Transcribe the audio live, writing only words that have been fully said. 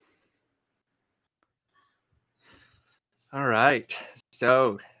All right.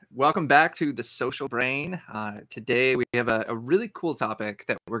 So, welcome back to the Social Brain. Today, we have a really cool topic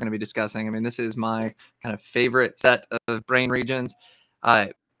that we're going to be discussing. I mean, this is my kind of favorite set of brain regions. Uh,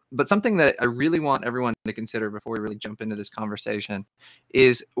 but something that I really want everyone to consider before we really jump into this conversation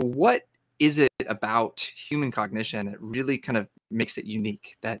is what is it about human cognition that really kind of makes it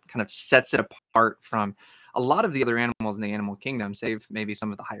unique, that kind of sets it apart from a lot of the other animals in the animal kingdom, save maybe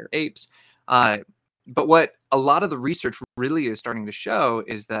some of the higher apes. Uh, but what a lot of the research really is starting to show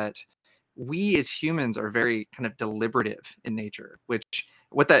is that we as humans are very kind of deliberative in nature, which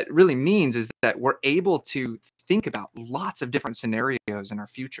what that really means is that we're able to think about lots of different scenarios in our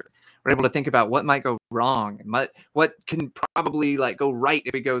future. We're able to think about what might go wrong and what can probably like go right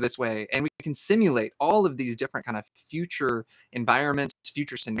if we go this way. And we can simulate all of these different kind of future environments,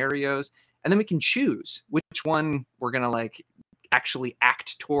 future scenarios, and then we can choose which one we're going to like actually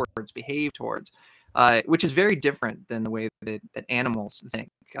act towards, behave towards, which is very different than the way that animals think.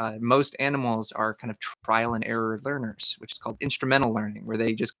 Most animals are kind of trial and error learners, which is called instrumental learning, where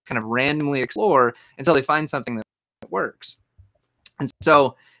they just kind of randomly explore until they find something that works. And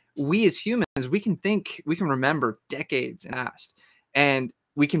so we as humans, we can think, we can remember decades in the past, and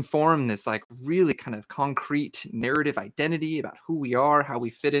we can form this like really kind of concrete narrative identity about who we are, how we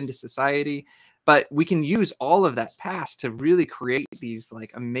fit into society. But we can use all of that past to really create these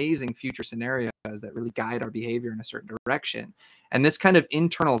like amazing future scenarios that really guide our behavior in a certain direction. And this kind of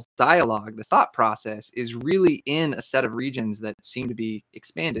internal dialogue, this thought process, is really in a set of regions that seem to be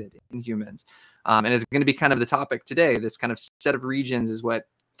expanded in humans. And is going to be kind of the topic today. This kind of set of regions is what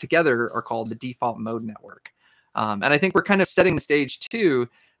together are called the default mode network. And I think we're kind of setting the stage too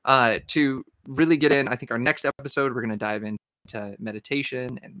to really get in. I think our next episode, we're going to dive into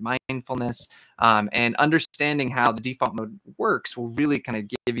meditation and mindfulness, and understanding how the default mode works will really kind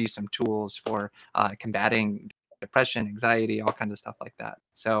of give you some tools for combating depression, anxiety, all kinds of stuff like that.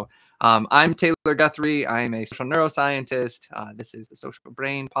 So I'm Taylor Guthrie. I'm a social neuroscientist. This is the Social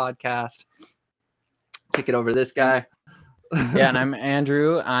Brain Podcast. Kick it over to this guy. Yeah, and I'm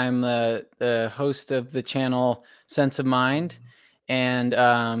Andrew. I'm the host of the channel Sense of Mind and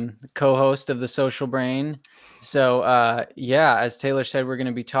co-host of the Social Brain. So yeah, as Taylor said, we're going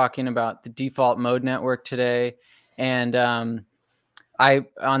to be talking about the default mode network today. And I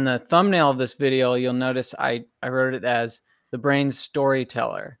on the thumbnail of this video, you'll notice I wrote it as the brain's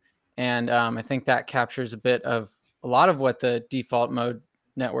storyteller. And I think that captures a lot of what the default mode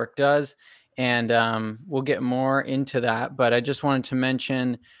network does. And we'll get more into that. But I just wanted to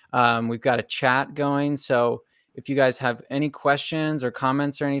mention we've got a chat going. So if you guys have any questions or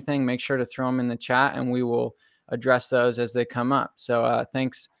comments or anything, make sure to throw them in the chat and we will address those as they come up. So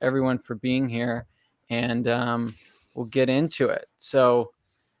thanks everyone for being here. And we'll get into it. So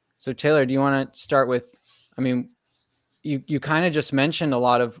Taylor, do you want to start with, I mean, you kind of just mentioned a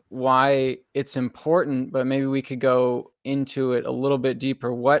lot of why it's important, but maybe we could go into it a little bit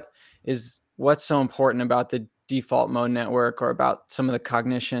deeper. What's so important about the default mode network or about some of the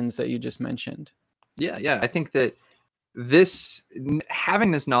cognitions that you just mentioned? Yeah. I think that this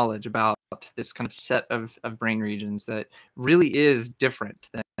having this knowledge about this kind of set of brain regions that really is different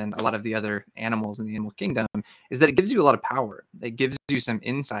than a lot of the other animals in the animal kingdom is that it gives you a lot of power. It gives you some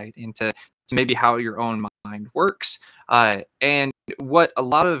insight into to maybe how your own mind works. And what a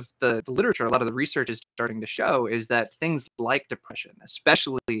lot of the literature, a lot of the research is starting to show is that things like depression,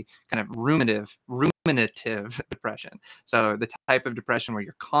 especially kind of ruminative depression, so the type of depression where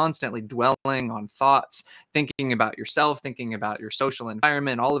you're constantly dwelling on thoughts, thinking about yourself, thinking about your social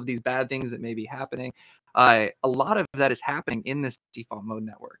environment, all of these bad things that may be happening. A lot of that is happening in this default mode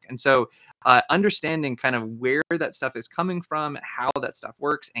network. And so understanding kind of where that stuff is coming from, how that stuff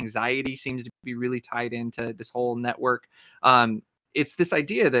works, anxiety seems to be really tied into this whole network. It's this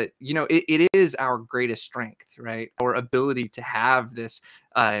idea that, it is our greatest strength, right? Our ability to have this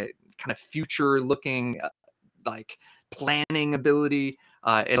kind of future looking, like planning ability.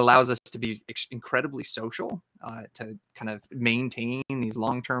 It allows us to be incredibly social, to kind of maintain these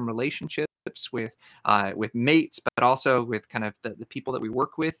long-term relationships with mates, but also with kind of the people that we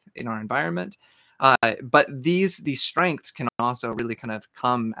work with in our environment. But these strengths can also really kind of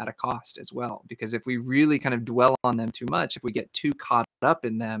come at a cost as well, because if we really kind of dwell on them too much, if we get too caught up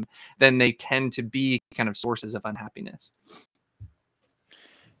in them, then they tend to be kind of sources of unhappiness.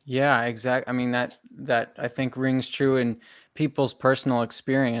 Yeah, exactly. I mean, that I think rings true in people's personal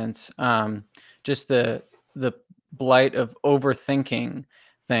experience. Just the blight of overthinking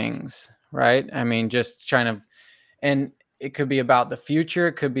things, right? I mean, just trying to, and it could be about the future.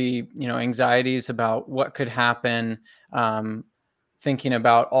 It could be, anxieties about what could happen thinking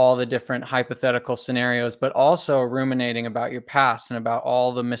about all the different hypothetical scenarios, but also ruminating about your past and about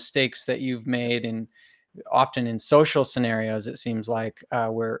all the mistakes that you've made. And often in social scenarios, it seems like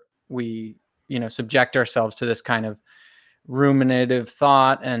where we, subject ourselves to this kind of ruminative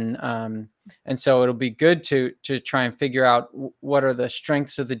thought, and so it'll be good to try and figure out what are the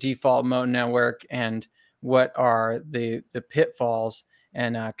strengths of the default mode network and what are the pitfalls,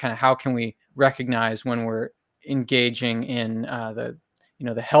 and kind of how can we recognize when we're engaging in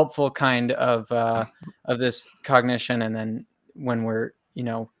the helpful kind of this cognition, and then when we're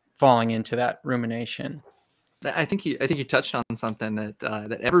falling into that rumination. I think you touched on something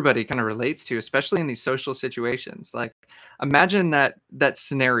that everybody kind of relates to, especially in these social situations. Like, imagine that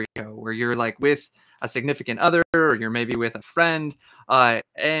scenario where you're like with a significant other, or you're maybe with a friend,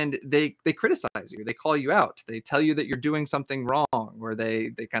 and they criticize you, they call you out, they tell you that you're doing something wrong, or they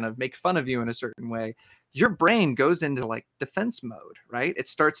kind of make fun of you in a certain way. Your brain goes into like defense mode, right? It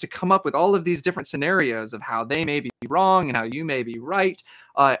starts to come up with all of these different scenarios of how they may be wrong and how you may be right.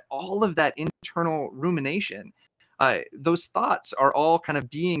 All of that internal rumination, those thoughts are all kind of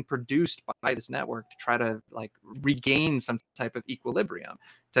being produced by this network to try to like regain some type of equilibrium,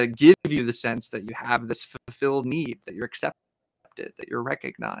 to give you the sense that you have this fulfilled need, that you're accepted, that you're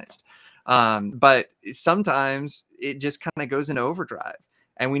recognized. But sometimes it just kind of goes into overdrive,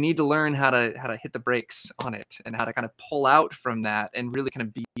 and we need to learn how to hit the brakes on it, and how to kind of pull out from that and really kind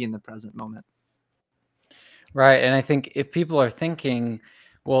of be in the present moment. Right. And I think if people are thinking,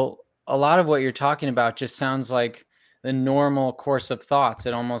 well, a lot of what you're talking about just sounds like the normal course of thoughts.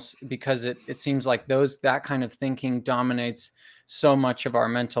 It almost, because it seems like that kind of thinking dominates so much of our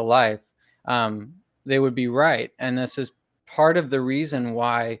mental life. They would be right. And this is part of the reason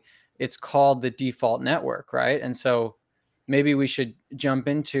why it's called the default network, right? And so maybe we should jump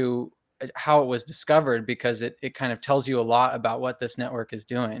into how it was discovered, because it kind of tells you a lot about what this network is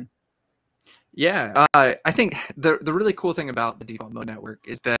doing. Yeah, I think the really cool thing about the default mode network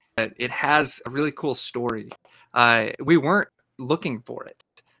is that it has a really cool story. We weren't looking for it.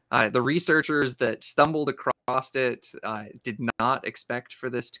 The researchers that stumbled across it did not expect for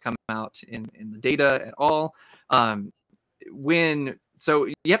this to come out in the data at all. So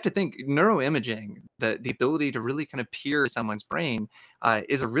you have to think neuroimaging, the ability to really kind of peer someone's brain,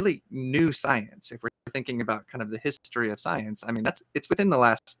 is a really new science. If we're thinking about kind of the history of science, I mean, it's within the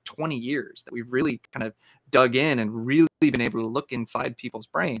last 20 years that we've really kind of dug in and really been able to look inside people's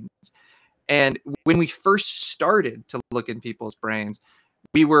brains. And when we first started to look in people's brains,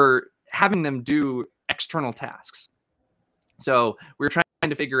 we were having them do external tasks. So we were trying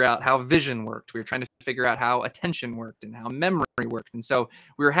to figure out how vision worked. We were trying to figure out how attention worked and how memory worked. And so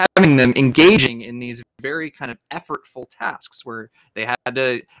we were having them engaging in these very kind of effortful tasks where they had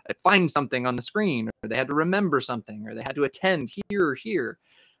to find something on the screen, or they had to remember something, or they had to attend here or here.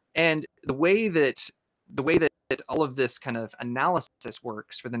 And the way that all of this kind of analysis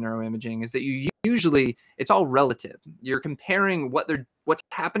works for the neuroimaging is that it's all relative. You're comparing what's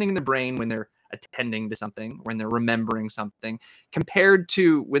happening in the brain when they're attending to something, when they're remembering something, compared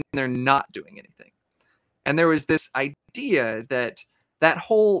to when they're not doing anything. And there was this idea that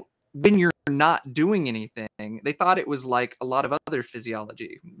whole when you're not doing anything, they thought it was like a lot of other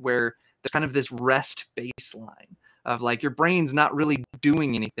physiology, where there's kind of this rest baseline of like your brain's not really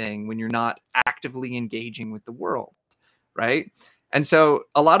doing anything when you're not actively engaging with the world, right? And so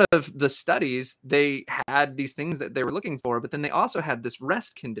a lot of the studies, they had these things that they were looking for, but then they also had this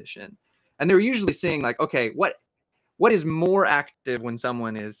rest condition. And they were usually seeing like, okay, what is more active when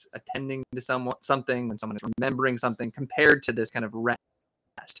someone is attending to something, when someone is remembering something, compared to this kind of rest.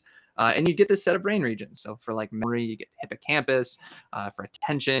 And you get this set of brain regions. So for like memory, you get hippocampus. For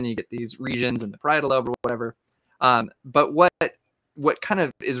attention, you get these regions in the parietal lobe or whatever. But what kind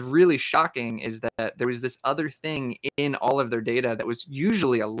of is really shocking is that there was this other thing in all of their data that was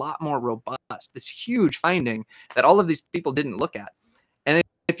usually a lot more robust, this huge finding that all of these people didn't look at. And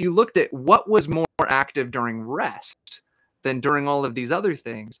if you looked at what was more active during rest than during all of these other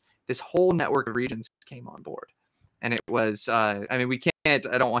things, this whole network of regions came on board. And it was, I mean, I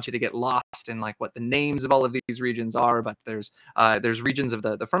don't want you to get lost in like what the names of all of these regions are, but there's regions of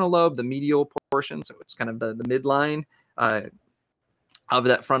the frontal lobe, the medial portion. So it's kind of the midline of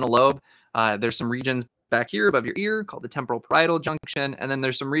that frontal lobe. There's some regions back here above your ear called the temporal parietal junction. And then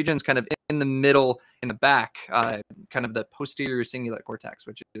there's some regions kind of in the middle, in the back, kind of the posterior cingulate cortex,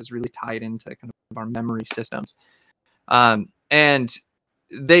 which is really tied into kind of our memory systems. And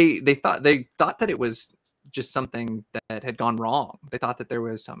they thought that it was just something that had gone wrong. They thought that there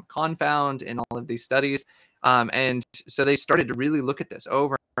was some confound in all of these studies. And so they started to really look at this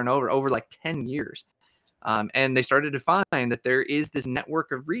over and over like 10 years. And they started to find that there is this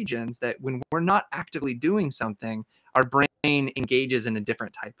network of regions that when we're not actively doing something, our brain engages in a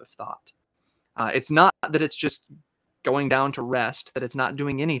different type of thought. It's not that it's just going down to rest, that it's not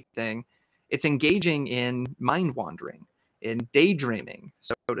doing anything. It's engaging in mind wandering, in daydreaming,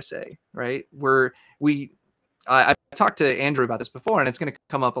 so to say, right? I've talked to Andrew about this before, and it's going to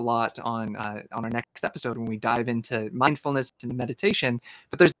come up a lot on our next episode when we dive into mindfulness and meditation.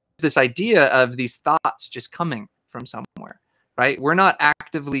 But there's this idea of these thoughts just coming from somewhere, right? We're not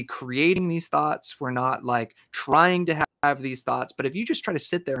actively creating these thoughts. We're not like trying to have these thoughts. But if you just try to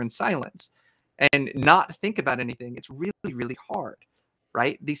sit there in silence and not think about anything, it's really, really hard,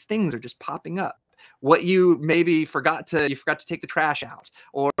 right? These things are just popping up. What you maybe forgot to take the trash out,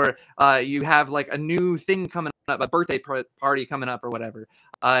 or you have like a new thing coming up, a birthday party coming up or whatever.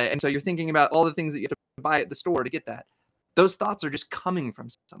 And so you're thinking about all the things that you have to buy at the store to get that. Those thoughts are just coming from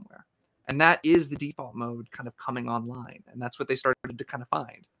somewhere. And that is the default mode kind of coming online. And that's what they started to kind of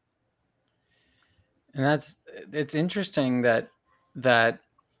find. And it's interesting that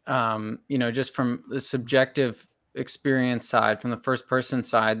just from the subjective experience side, from the first person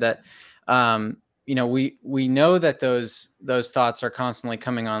side, that we know that those thoughts are constantly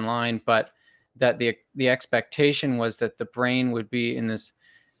coming online, but that the expectation was that the brain would be in this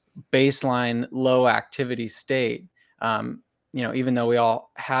baseline low activity state. Even though we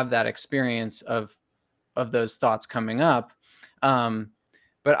all have that experience of those thoughts coming up,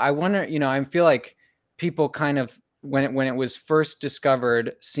 but I wonder, I feel like people kind of, when it was first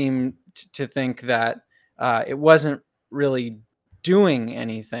discovered, seemed to think that it wasn't really doing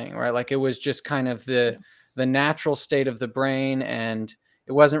anything, right? Like it was just kind of the natural state of the brain, and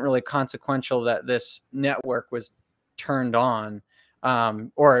it wasn't really consequential that this network was turned on,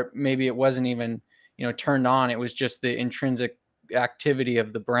 or maybe it wasn't even turned on. It was just the intrinsic activity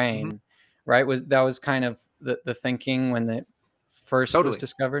of the brain, Mm-hmm. right? That was kind of the thinking when the first was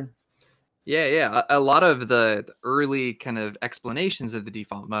discovered. Yeah. A lot of the early kind of explanations of the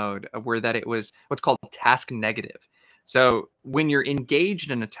default mode were that it was what's called task negative. So when you're engaged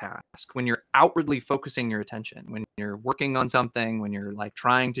in a task, when you're outwardly focusing your attention, when you're working on something, when you're like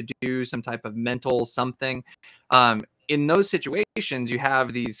trying to do some type of mental something, in those situations, you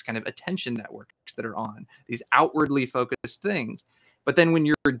have these kind of attention networks that are on, these outwardly focused things. But then when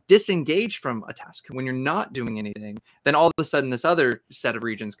you're disengaged from a task, when you're not doing anything, then all of a sudden this other set of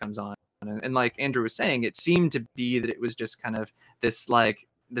regions comes on. And like Andrew was saying, it seemed to be that it was just kind of this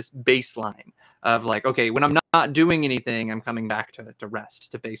baseline of like, okay, when I'm not doing anything, I'm coming back to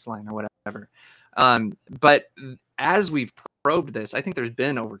rest, to baseline or whatever. But as we've probed this, I think there's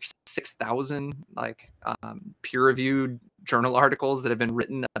been over 6,000 peer-reviewed journal articles that have been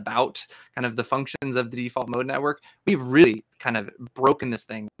written about kind of the functions of the default mode network. We've really kind of broken this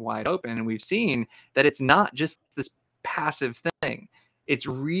thing wide open, and we've seen that it's not just this passive thing. It's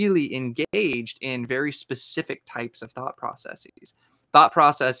really engaged in very specific types of thought processes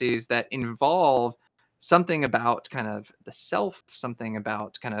that involve something about kind of the self, something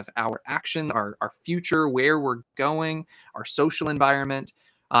about kind of our actions, our future, where we're going, our social environment.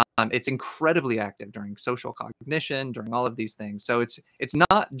 It's incredibly active during social cognition, during all of these things. So it's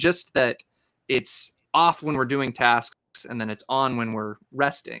not just that it's off when we're doing tasks and then it's on when we're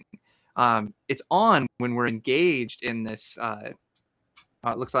resting. It's on when we're engaged in this.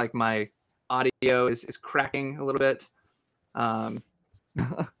 It looks like my audio is cracking a little bit.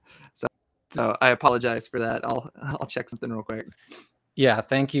 So I apologize for that. I'll check something real quick. Yeah,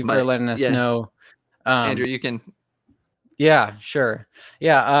 thank you for letting us know. Andrew, you can. Yeah, sure.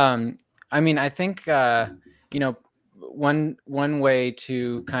 Yeah, I mean, I think one way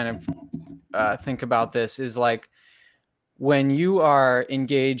to kind of think about this is like when you are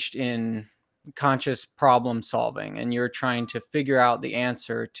engaged in conscious problem solving and you're trying to figure out the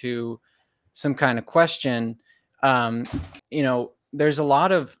answer to some kind of question, there's a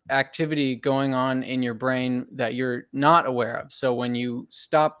lot of activity going on in your brain that you're not aware of. So when you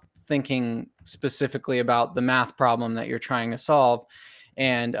stop thinking specifically about the math problem that you're trying to solve,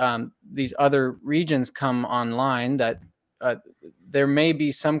 and these other regions come online, that there may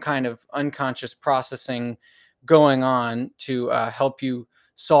be some kind of unconscious processing going on to help you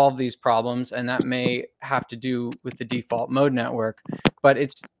solve these problems, and that may have to do with the default mode network. But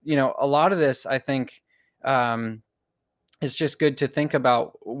it's a lot of this, I think, it's just good to think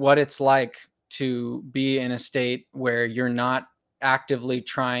about what it's like to be in a state where you're not actively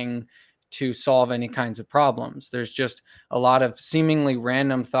trying to solve any kinds of problems. There's just a lot of seemingly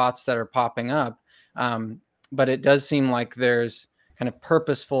random thoughts that are popping up, but it does seem like there's kind of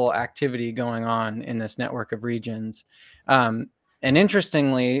purposeful activity going on in this network of regions. And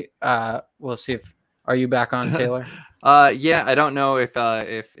interestingly, we'll see if Are you back on, Taylor? Yeah, I don't know if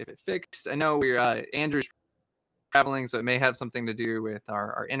it fixed. I know we're Andrew's traveling, so it may have something to do with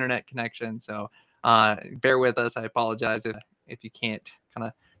our internet connection. So bear with us. I apologize if you can't kind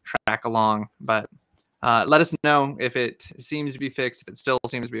of track along, but let us know if it seems to be fixed, if it still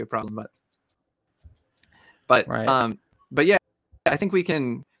seems to be a problem. Right. But yeah, I think we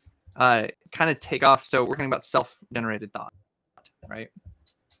can kind of take off. So we're talking about self-generated thought, right?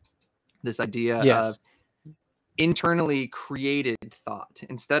 This idea of Yes. internally created thought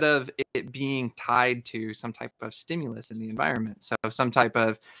instead of it being tied to some type of stimulus in the environment. So some type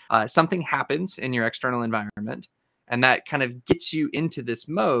of something happens in your external environment, and that kind of gets you into this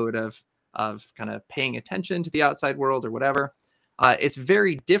mode of kind of paying attention to the outside world or whatever. It's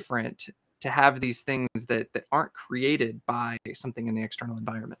very different to have these things that aren't created by something in the external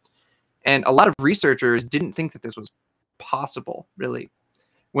environment. And a lot of researchers didn't think that this was possible, really.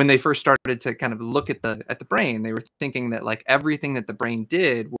 When they first started to kind of look at the brain, they were thinking that like everything that the brain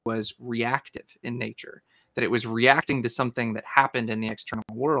did was reactive in nature, that it was reacting to something that happened in the external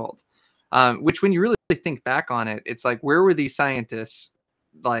world. Which, when you really think back on it, it's like, where were these scientists?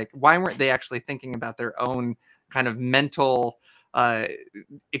 Like, why weren't they actually thinking about their own kind of mental uh,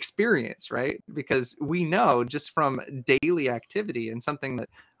 experience, right? Because we know just from daily activity, and something that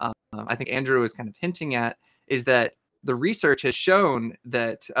I think Andrew was kind of hinting at, is that the research has shown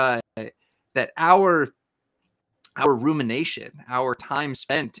that that our rumination, our time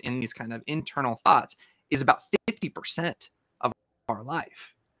spent in these kind of internal thoughts, is about 50% of our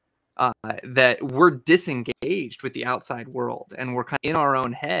life. That we're disengaged with the outside world, and we're kind of in our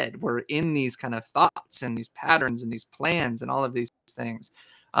own head. We're in these kind of thoughts and these patterns and these plans and all of these things.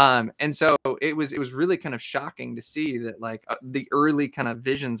 And so it was really kind of shocking to see that like the early kind of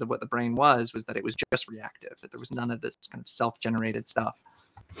visions of what the brain was that it was just reactive, that there was none of this kind of self-generated stuff.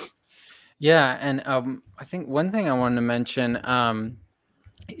 Yeah, and I think one thing I wanted to mention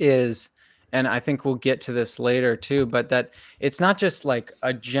is, and I think we'll get to this later too, but that it's not just like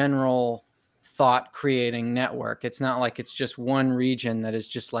a general thought creating network. It's not like it's just one region that is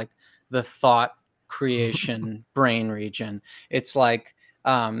just like the thought creation brain region. It's like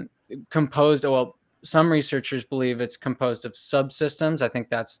composed. Well, some researchers believe it's composed of subsystems. I think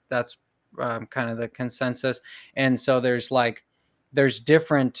that's kind of the consensus. And so there's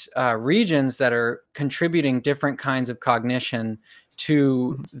different regions that are contributing different kinds of cognition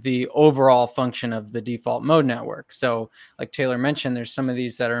to the overall function of the default mode network. So like Taylor mentioned, there's some of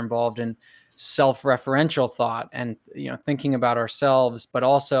these that are involved in self-referential thought and thinking about ourselves, but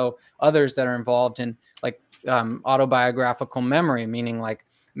also others that are involved in like autobiographical memory, meaning like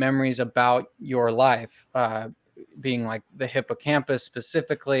memories about your life, being like the hippocampus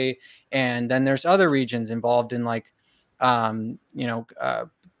specifically. And then there's other regions involved in like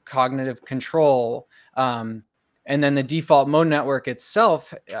cognitive control. And then the default mode network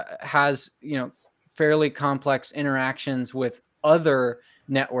itself has, fairly complex interactions with other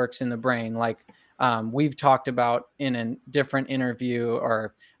networks in the brain. Like we've talked about in a different interview,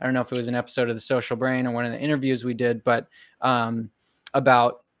 or I don't know if it was an episode of The Social Brain or one of the interviews we did, but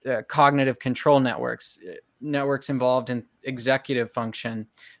about cognitive control networks involved in executive function.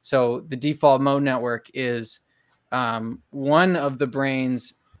 So the default mode network is one of the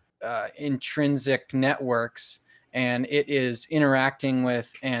brain's intrinsic networks, and it is interacting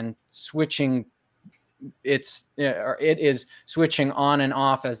with and switching it is switching on and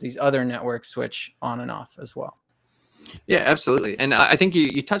off as these other networks switch on and off as well. Yeah, absolutely. And I think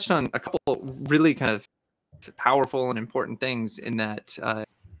you touched on a couple really kind of powerful and important things in that.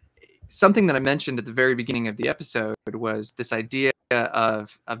 Something that I mentioned at the very beginning of the episode was this idea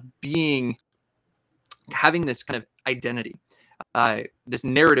of having this kind of identity, this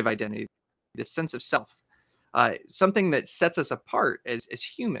narrative identity, this sense of self. Something that sets us apart as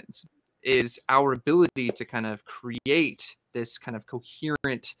humans is our ability to kind of create this kind of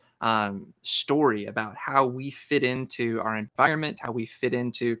coherent story about how we fit into our environment, how we fit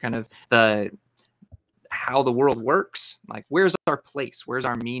into kind of how the world works, like where's our place, where's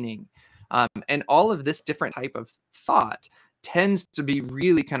our meaning, and all of this different type of thought tends to be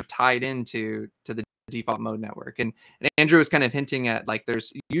really kind of tied into the default mode network. And Andrew was kind of hinting at like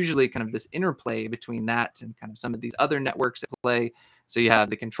there's usually kind of this interplay between that and kind of some of these other networks at play. So you have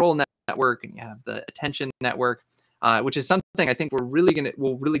the control network and you have the attention network, which is something I think we'll really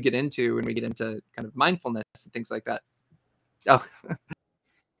get into when we get into kind of mindfulness and things like that. Oh,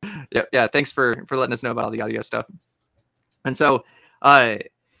 yeah. Thanks for letting us know about all the audio stuff. And so,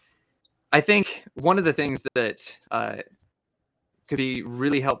 I think one of the things that could be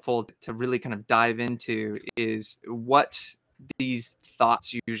really helpful to really kind of dive into is what these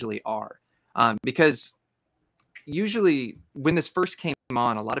thoughts usually are. Because usually when this first came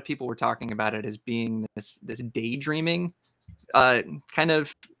on, a lot of people were talking about it as being this daydreaming kind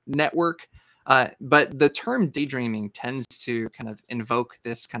of network. But the term daydreaming tends to kind of invoke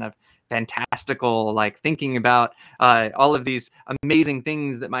this kind of fantastical, like thinking about all of these amazing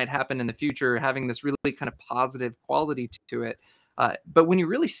things that might happen in the future, having this really kind of positive quality to it. But when you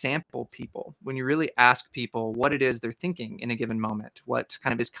really sample people, when you really ask people what it is they're thinking in a given moment, what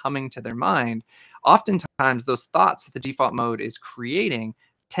kind of is coming to their mind, oftentimes those thoughts that the default mode is creating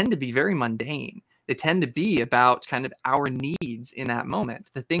tend to be very mundane. They tend to be about kind of our needs in that moment,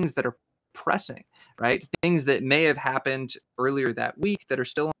 the things that are pressing, right? Things that may have happened earlier that week that are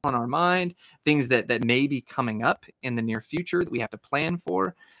still on our mind, things that may be coming up in the near future that we have to plan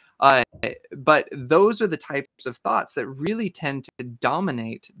for. But those are the types of thoughts that really tend to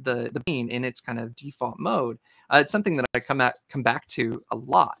dominate the brain in its kind of default mode. It's something that I come back to a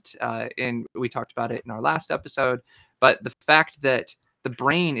lot, and we talked about it in our last episode. But the fact that the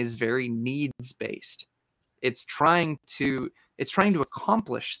brain is very needs based. It's trying to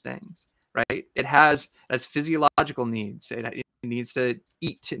accomplish things, right? It has physiological needs. It needs to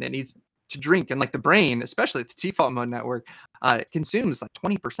eat and it needs to drink, and like the brain, especially the default mode network, consumes like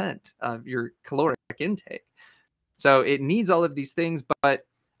 20% of your caloric intake. So it needs all of these things, but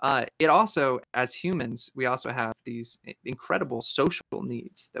it also, as humans, we also have these incredible social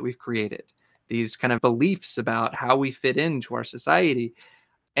needs that we've created, these kind of beliefs about how we fit into our society.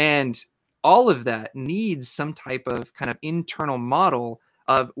 And all of that needs some type of kind of internal model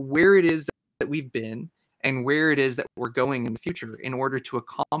of where it is that we've been and where it is that we're going in the future in order to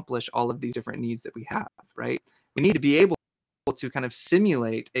accomplish all of these different needs that we have, right? We need to be able to kind of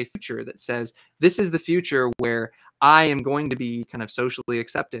simulate a future that says, this is the future where I am going to be kind of socially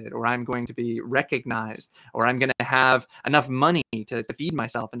accepted, or I'm going to be recognized, or I'm going to have enough money to feed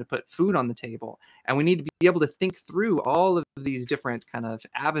myself and to put food on the table. And we need to be able to think through all of these different kind of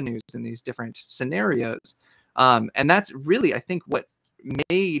avenues and these different scenarios. And that's really, I think, what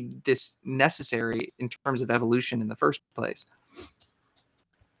made this necessary in terms of evolution in the first place.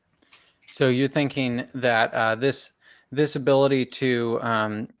 So you're thinking that this ability to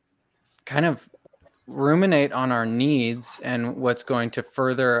kind of ruminate on our needs and what's going to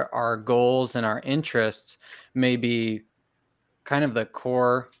further our goals and our interests may be kind of the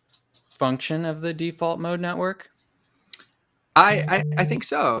core function of the default mode network? I think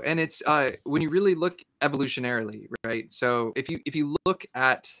so, and it's when you really look evolutionarily, right? So if you look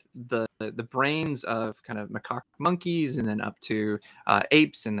at the brains of kind of macaque monkeys, and then up to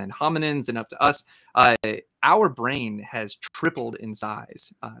apes, and then hominins, and up to us, our brain has tripled in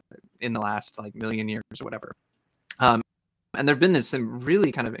size in the last like million years or whatever. And there've been some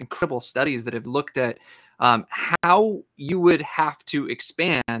really kind of incredible studies that have looked at how you would have to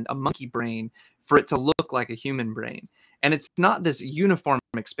expand a monkey brain for it to look like a human brain. And it's not this uniform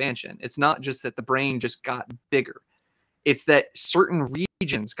expansion. It's not just that the brain just got bigger. It's that certain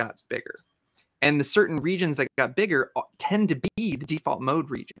regions got bigger. And the certain regions that got bigger tend to be the default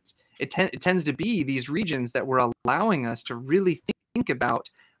mode regions. It tends to be these regions that were allowing us to really think about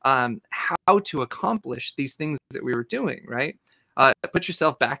how to accomplish these things that we were doing, right? Put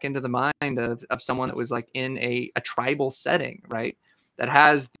yourself back into the mind of someone that was like in a tribal setting, right? That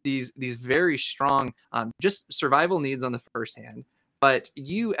has these very strong just survival needs on the first hand, but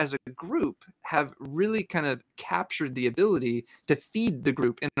you as a group have really kind of captured the ability to feed the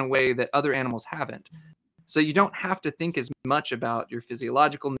group in a way that other animals haven't. So you don't have to think as much about your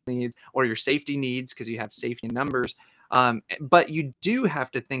physiological needs or your safety needs because you have safety in numbers. But you do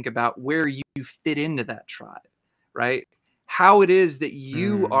have to think about where you fit into that tribe, right? How it is that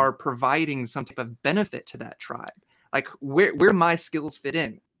you are providing some type of benefit to that tribe. Like where my skills fit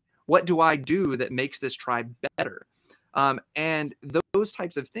in. What do I do that makes this tribe better? And those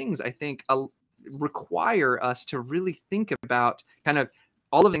types of things, I think, require us to really think about kind of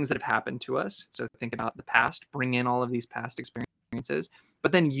all of the things that have happened to us. So think about the past, bring in all of these past experiences,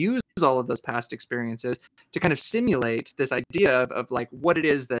 but then use all of those past experiences to kind of simulate this idea of like what it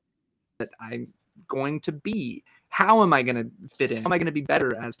is that I'm going to be. How am I going to fit in? How am I going to be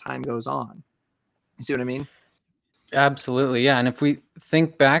better as time goes on? You see what I mean? Absolutely, yeah. And if we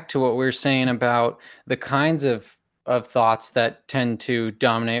think back to what we were saying about the kinds of thoughts that tend to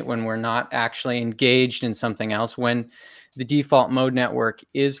dominate when we're not actually engaged in something else, when the default mode network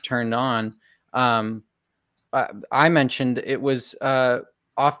is turned on, I mentioned it was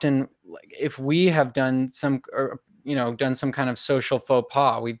often like if we have done some, done some kind of social faux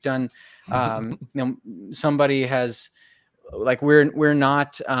pas, we've done, somebody has like we're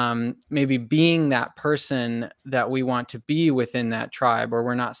not maybe being that person that we want to be within that tribe, or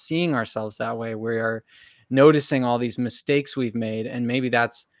we're not seeing ourselves that way. We are noticing all these mistakes we've made, and maybe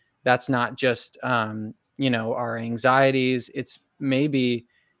that's not just our anxieties. It's maybe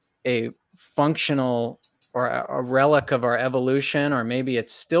a functional or a relic of our evolution, or maybe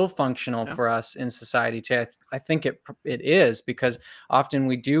it's still functional Yeah. for us in society today. I think it is, because often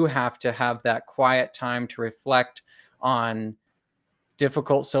we do have to have that quiet time to reflect on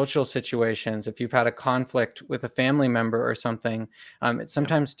difficult social situations. If you've had a conflict with a family member or something,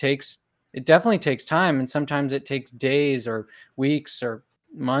 it definitely takes time, and sometimes it takes days or weeks or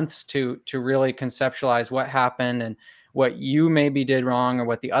months to really conceptualize what happened and what you maybe did wrong, or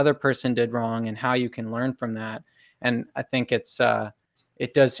what the other person did wrong, and how you can learn from that. And I think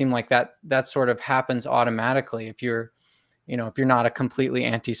it does seem like that sort of happens automatically if you're not a completely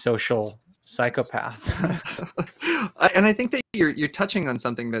antisocial psychopath. And I think that you're touching on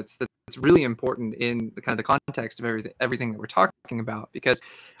something that's really important in the kind of the context of everything that we're talking about, because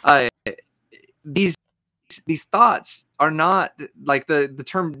these thoughts are not like the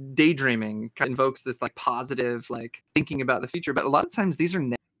term daydreaming kind of invokes this like positive like thinking about the future, but a lot of times these are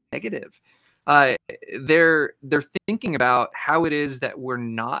negative. uh, they're thinking about how it is that we're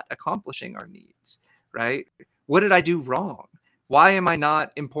not accomplishing our needs, right? What did I do wrong? Why am I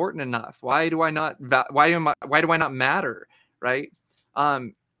not important enough? Why do I not why do I not matter, right?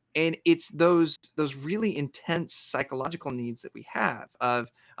 um and it's those really intense psychological needs that we have of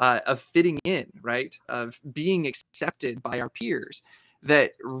fitting in, right? Of being accepted by our peers,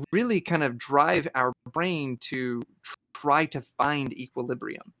 that really kind of drive our brain to try to find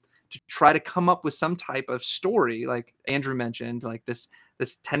equilibrium, to try to come up with some type of story, like Andrew mentioned, like this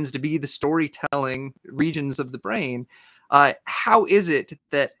tends to be the storytelling regions of the brain. How is it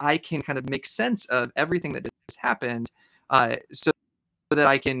that I can kind of make sense of everything that has happened, so that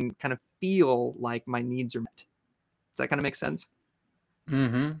I can kind of feel like my needs are met? Does that kind of make sense?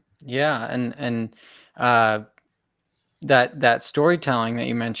 Mm-hmm. Yeah, and uh, that storytelling that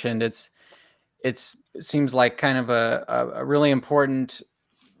you mentioned, it seems like kind of a really important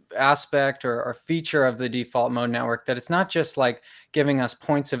aspect or feature of the default mode network, that it's not just like giving us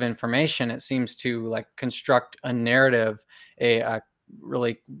points of information. It seems to like construct a narrative, a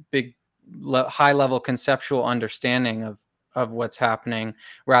really big high level conceptual understanding of what's happening,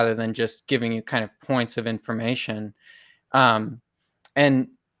 rather than just giving you kind of points of information. Um, and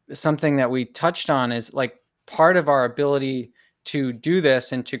something that we touched on is like part of our ability to do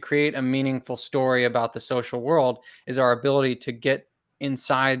this and to create a meaningful story about the social world is our ability to get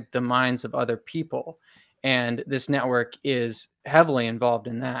inside the minds of other people. And this network is heavily involved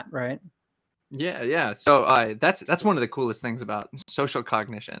in that, right? Yeah, yeah. So that's one of the coolest things about social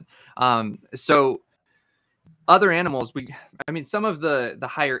cognition. So other animals, I mean, some of the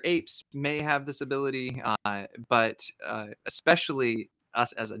higher apes may have this ability, but especially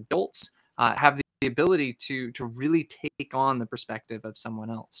us as adults have the ability to really take on the perspective of someone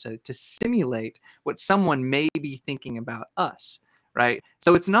else, to simulate what someone may be thinking about us, right?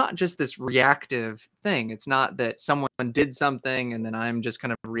 So it's not just this reactive thing. It's not that someone did something and then I'm just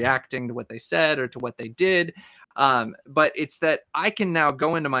kind of reacting to what they said or to what they did. But it's that I can now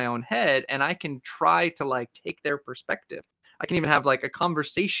go into my own head and I can try to like take their perspective. I can even have like a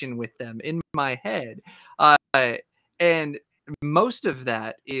conversation with them in my head. And most of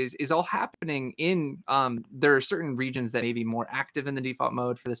that is all happening in there are certain regions that may be more active in the default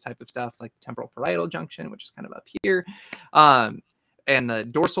mode for this type of stuff, like the temporal parietal junction, which is kind of up here, and the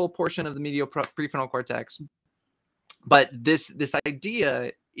dorsal portion of the medial prefrontal cortex. But this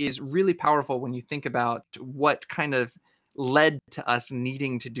idea is really powerful when you think about what kind of led to us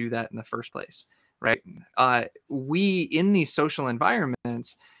needing to do that in the first place, right? We in these social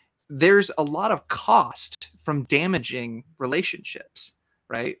environments, there's a lot of cost from damaging relationships,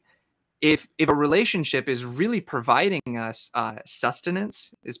 right? If a relationship is really providing us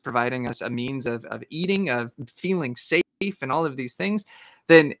sustenance, is providing us a means of eating, of feeling safe, and all of these things,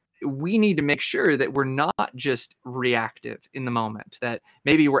 then we need to make sure that we're not just reactive in the moment, that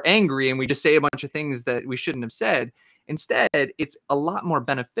maybe we're angry and we just say a bunch of things that we shouldn't have said. Instead, it's a lot more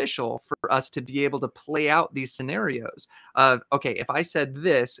beneficial for us to be able to play out these scenarios of, okay, if I said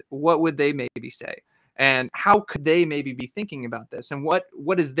this, what would they maybe say? And how could they maybe be thinking about this, and what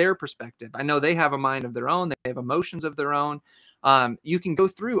is their perspective? I know they have a mind of their own, they have emotions of their own. You can go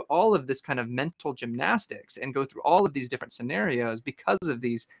through all of this kind of mental gymnastics and go through all of these different scenarios because of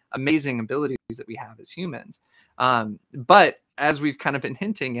these amazing abilities that we have as humans. But as we've kind of been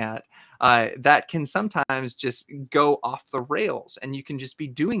hinting at, that can sometimes just go off the rails, and you can just be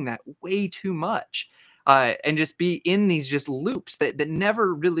doing that way too much. and just be in these just loops that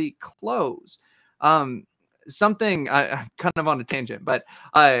never really close. Something I'm kind of on a tangent, but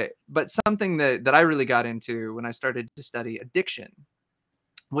something that I really got into when I started to study addiction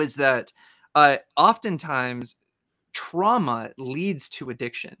was that oftentimes trauma leads to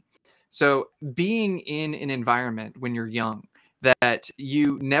addiction. So being in an environment when you're young that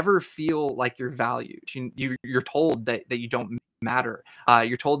you never feel like you're valued, you're told that you don't matter.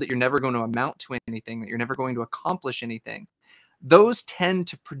 You're told that you're never going to amount to anything, that you're never going to accomplish anything. Those tend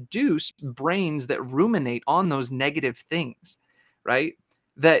to produce brains that ruminate on those negative things, right?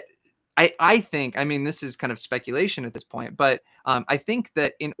 That I think, I mean, this is kind of speculation at this point, but I think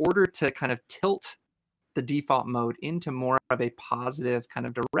that in order to kind of tilt the default mode into more of a positive kind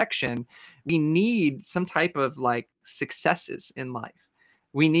of direction, we need some type of like successes in life.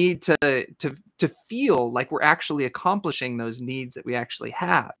 We need to feel like we're actually accomplishing those needs that we actually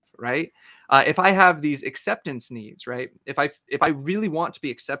have, right? If I have these acceptance needs, right? If I really want to be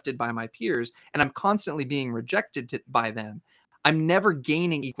accepted by my peers and I'm constantly being rejected by them, I'm never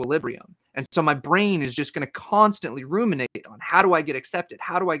gaining equilibrium. And so my brain is just going to constantly ruminate on how do I get accepted?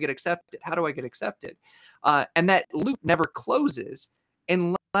 How do I get accepted? How do I get accepted? And that loop never closes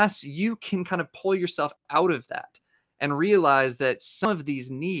unless you can kind of pull yourself out of that and realize that some of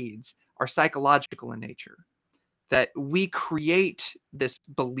these needs are psychological in nature, that we create this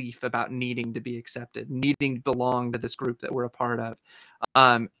belief about needing to be accepted, needing to belong to this group that we're a part of.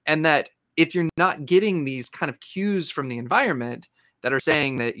 And that if you're not getting these kind of cues from the environment that are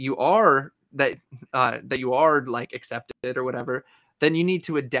saying that you are that you are like accepted or whatever, then you need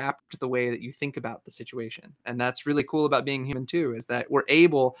to adapt the way that you think about the situation. And that's really cool about being human too, is that we're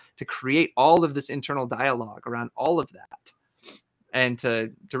able to create all of this internal dialogue around all of that and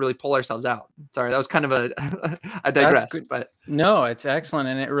to really pull ourselves out. Sorry, that was kind of a I That's digress, good. but No, it's excellent,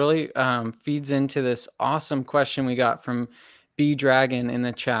 and it really feeds into this awesome question we got from B Dragon in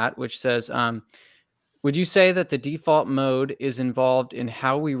the chat, which says, "Would you say that the default mode is involved in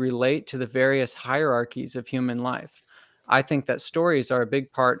how we relate to the various hierarchies of human life? I think that stories are a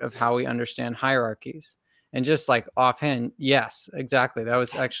big part of how we understand hierarchies." And just like offhand, yes, exactly. That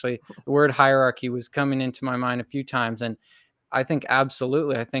was actually the word hierarchy was coming into my mind a few times, and I think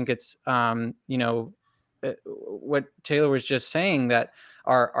absolutely. I think it's what Taylor was just saying, that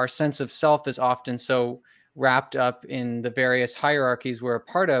our sense of self is often so wrapped up in the various hierarchies we're a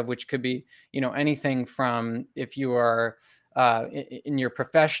part of, which could be anything from if you are in your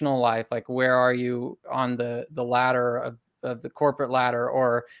professional life, like where are you on the ladder of the corporate ladder,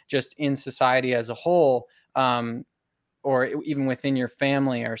 or just in society as a whole. Or even within your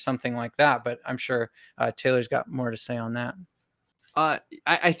family or something like that. But I'm sure Taylor's got more to say on that.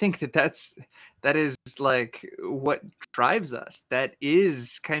 I think that is like what drives us. That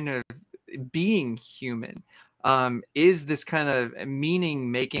is kind of being human. Is this kind of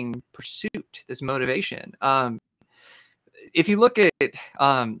meaning making pursuit, this motivation. If you look at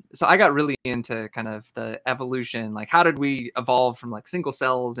so I got really into kind of the evolution, like how did we evolve from like single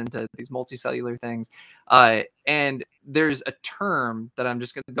cells into these multicellular things. And there's a term that I'm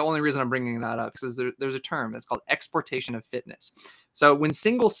just gonna, the only reason I'm bringing that up is there's a term that's called exportation of fitness. So when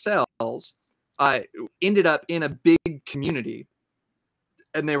single cells ended up in a big community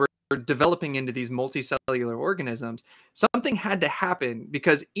and they were developing into these multicellular organisms, something had to happen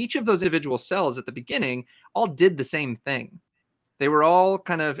because each of those individual cells at the beginning all did the same thing. They were all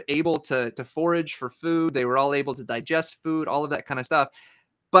kind of able to forage for food. They were all able to digest food, all of that kind of stuff.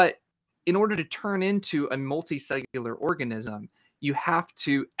 But in order to turn into a multicellular organism, you have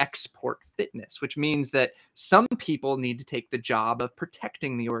to export fitness, which means that some people need to take the job of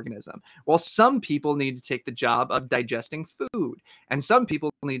protecting the organism, while some people need to take the job of digesting food, and some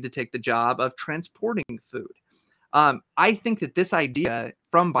people need to take the job of transporting food. I think that this idea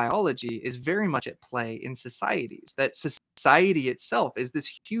from biology is very much at play in societies, that society itself is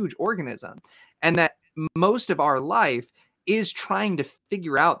this huge organism, and that most of our life is trying to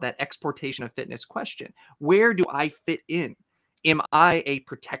figure out that exportation of fitness question. Where do I fit in? Am I a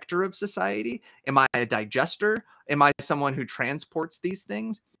protector of society? Am I a digester? Am I someone who transports these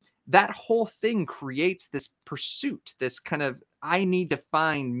things? That whole thing creates this pursuit, this kind of, I need to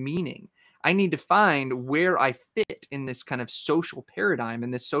find meaning. I need to find where I fit in this kind of social paradigm,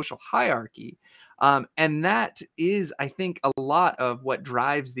 in this social hierarchy. And that is, I think, a lot of what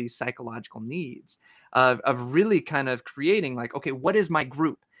drives these psychological needs of really kind of creating like, okay, what is my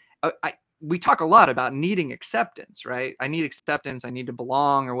group? We talk a lot about needing acceptance, right? I need acceptance. I need to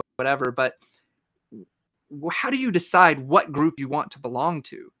belong or whatever. But how do you decide what group you want to belong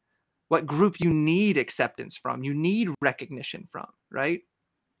to? What group you need acceptance from? You need recognition from, right?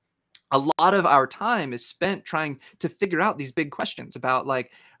 a lot of our time is spent trying to figure out these big questions about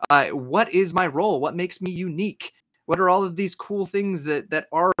like, what is my role? What makes me unique? What are all of these cool things that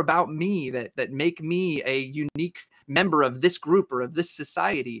are about me that make me a unique member of this group or of this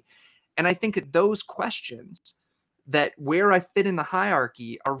society? And I think that those questions, that where I fit in the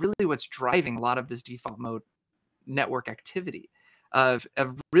hierarchy, are really what's driving a lot of this default mode network activity of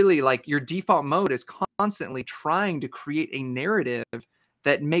really like your default mode is constantly trying to create a narrative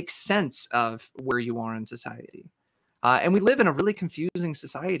that makes sense of where you are in society. And we live in a really confusing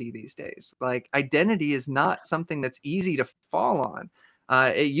society these days. Like identity is not something that's easy to fall on.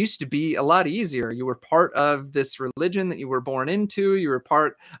 It used to be a lot easier. You were part of this religion that you were born into. You were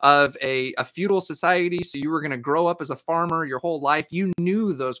part of a feudal society. So you were going to grow up as a farmer your whole life. You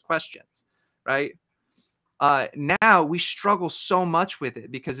knew those questions, right? Now we struggle so much with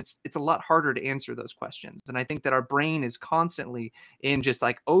it because it's a lot harder to answer those questions. And I think that our brain is constantly in just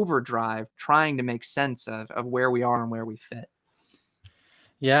like overdrive trying to make sense of where we are and where we fit.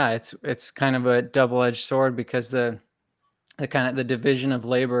 Yeah, it's kind of a double-edged sword because the kind of the division of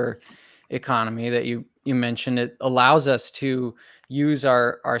labor economy that you mentioned, it allows us to use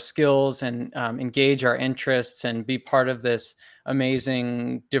our skills and engage our interests and be part of this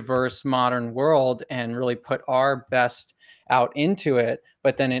amazing diverse modern world and really put our best out into it.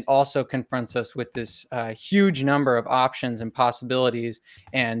 But then it also confronts us with this huge number of options and possibilities,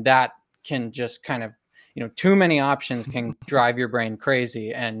 and that can just kind of, too many options can drive your brain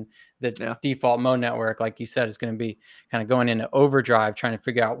crazy. And the Yeah. default mode network, like you said, is going to be kind of going into overdrive, trying to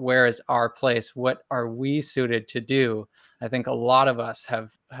figure out where is our place, what are we suited to do. I think a lot of us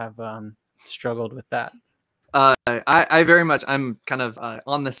have struggled with that. I very much, I'm kind of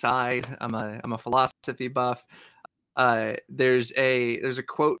on the side. I'm a philosophy buff. There's a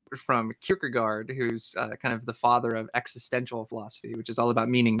quote from Kierkegaard, who's kind of the father of existential philosophy, which is all about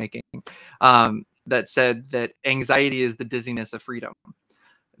meaning making. That said that anxiety is the dizziness of freedom.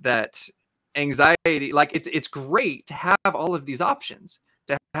 That anxiety, like it's great to have all of these options,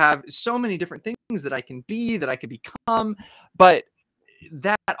 to have so many different things that I can be, that I can become, but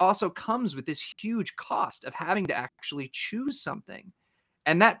that also comes with this huge cost of having to actually choose something.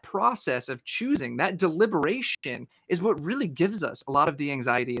 And that process of choosing, that deliberation, is what really gives us a lot of the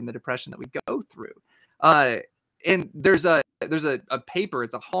anxiety and the depression that we go through. Uh, and there's a paper.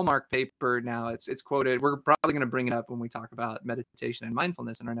 It's a Hallmark paper now. It's quoted. We're probably going to bring it up when we talk about meditation and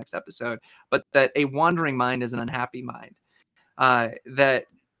mindfulness in our next episode. But that a wandering mind is an unhappy mind. That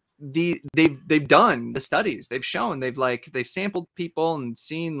they've done the studies, they've shown, they've sampled people and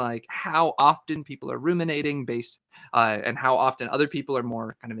seen like how often people are ruminating based and how often other people are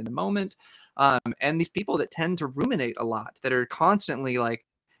more kind of in the moment. And these people that tend to ruminate a lot, that are constantly like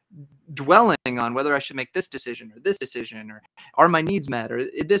dwelling on whether I should make this decision or this decision, or are my needs met, or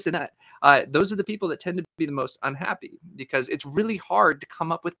this and that, those are the people that tend to be the most unhappy, because it's really hard to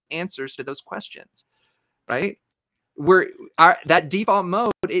come up with answers to those questions, right? Where that default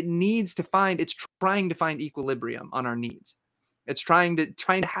mode, it's trying to find equilibrium on our needs. It's trying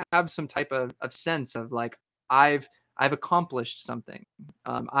to have some type of sense of like, I've accomplished something.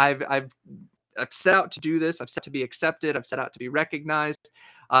 I've set out to do this. I've set to be accepted. I've set out to be recognized,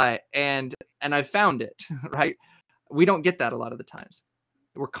 and I've found it. Right? We don't get that a lot of the times.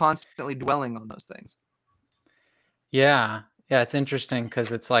 We're constantly dwelling on those things. Yeah, it's interesting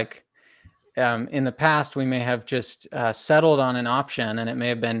because it's like, in the past we may have just settled on an option and it may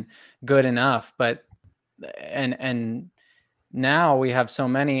have been good enough, but and now we have so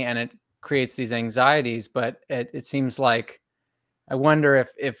many and it creates these anxieties. But it seems like, I wonder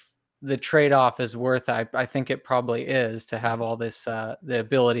if the trade-off is worth it. I think it probably is, to have all this the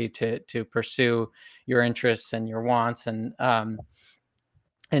ability to pursue your interests and your wants, and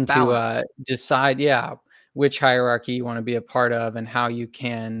to Balance. decide, yeah, which hierarchy you want to be a part of and how you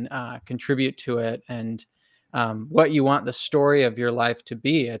can contribute to it, and what you want the story of your life to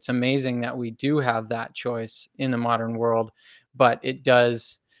be. It's amazing that we do have that choice in the modern world, but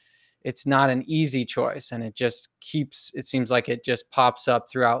it's not an easy choice, and it seems like it just pops up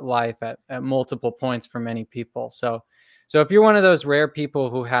throughout life at multiple points for many people. So if you're one of those rare people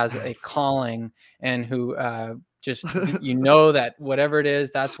who has a calling and who just that whatever it is,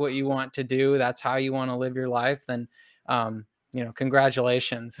 that's what you want to do, that's how you want to live your life, then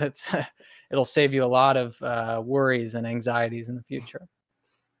congratulations. It'll save you a lot of worries and anxieties in the future.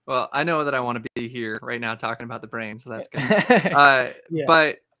 Well, I know that I want to be here right now talking about the brain, so that's good. Yeah.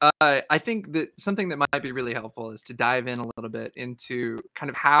 But I think that something that might be really helpful is to dive in a little bit into kind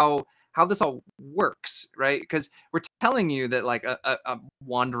of how this all works, right? Because we're telling you that like a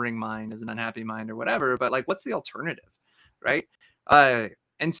wandering mind is an unhappy mind or whatever, but like, what's the alternative, right?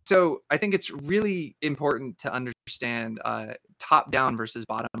 And so I think it's really important to understand top down versus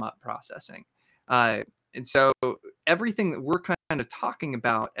bottom up processing. And so everything that we're kind of talking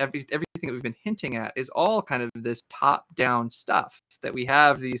about, everything that we've been hinting at, is all kind of this top down stuff that we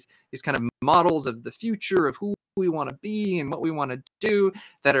have these kind of models of the future of who we want to be and what we want to do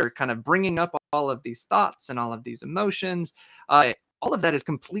that are kind of bringing up all of these thoughts and all of these emotions. All of that is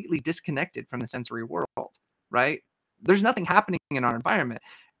completely disconnected from the sensory world, right? There's nothing happening in our environment.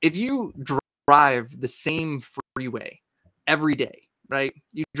 If you drive the same freeway every day, right?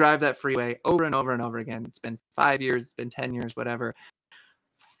 You drive that freeway over and over and over again. It's been 5 years, it's been 10 years, whatever.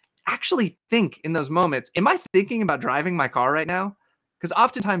 Actually think in those moments, am I thinking about driving my car right now? Because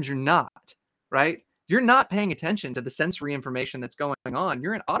oftentimes you're not, right? You're not paying attention to the sensory information that's going on.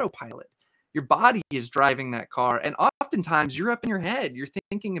 You're in autopilot. Your body is driving that car. And oftentimes you're up in your head. You're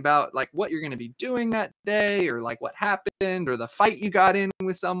thinking about like what you're going to be doing that day, or like what happened, or the fight you got in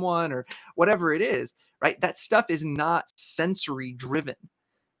with someone, or whatever it is, right? That stuff is not sensory driven.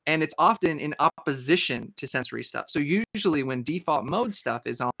 And it's often in opposition to sensory stuff. So usually when default mode stuff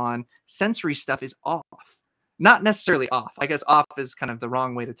is on, sensory stuff is off. Not necessarily off. I guess off is kind of the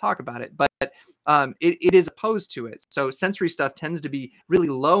wrong way to talk about it, but it is opposed to it. So sensory stuff tends to be really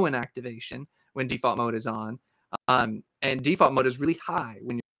low in activation when default mode is on. And default mode is really high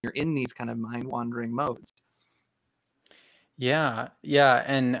when you're in these kind of mind wandering modes. Yeah, yeah,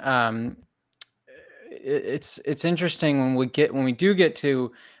 and it's interesting when we do get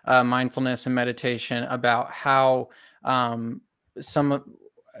to mindfulness and meditation about how um, some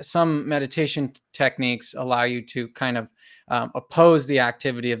some meditation techniques allow you to kind of oppose the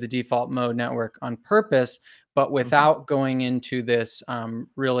activity of the default mode network on purpose, but without going into this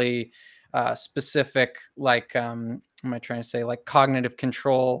really specific, like what am I trying to say, like cognitive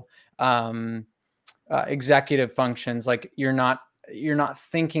control, executive functions. Like you're not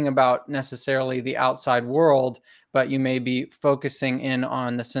thinking about necessarily the outside world, but you may be focusing in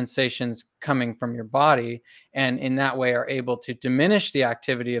on the sensations coming from your body, and in that way are able to diminish the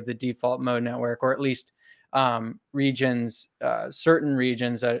activity of the default mode network, or at least regions, certain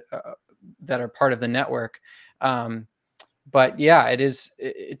regions that are part of the network. But yeah,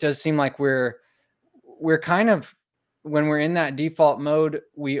 it does seem like we're kind of, when we're in that default mode,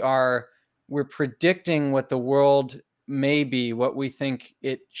 we're predicting what the world may be, what we think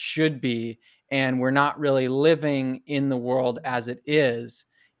it should be, and we're not really living in the world as it is.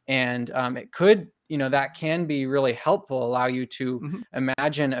 And it could, that can be really helpful, allow you to Mm-hmm.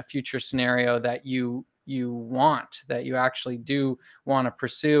 imagine a future scenario that you want, that you actually do want to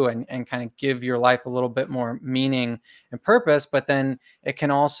pursue, and kind of give your life a little bit more meaning and purpose. But then it can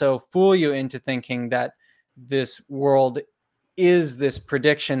also fool you into thinking that this world is this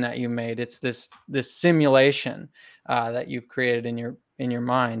prediction that you made. It's this simulation that you've created in your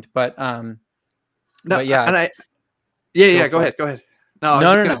mind. No, But yeah, and it's go go for it. ahead, go ahead. No, I was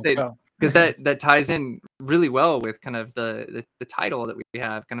No, just no, gonna no. say, Go. because that ties in really well with kind of the title that we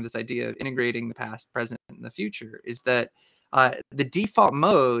have, kind of this idea of integrating the past, present, and the future. Is that the default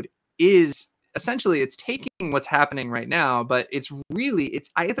mode is essentially, it's taking what's happening right now, but it's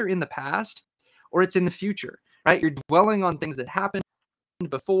either in the past or it's in the future, right? You're dwelling on things that happened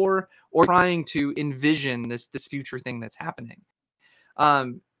before, or trying to envision this future thing that's happening.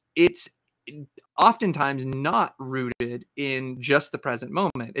 It's oftentimes not rooted in just the present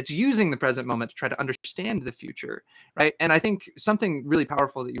moment. It's using the present moment to try to understand the future, right? And I think something really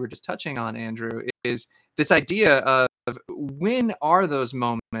powerful that you were just touching on, Andrew, is this idea of when are those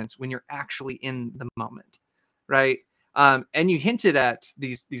moments when you're actually in the moment, right? And you hinted at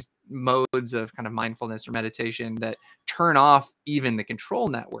these modes of kind of mindfulness or meditation that turn off even the control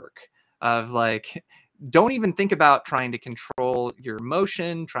network of like, don't even think about trying to control your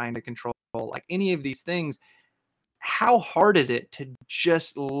emotion, trying to control like any of these things. How hard is it to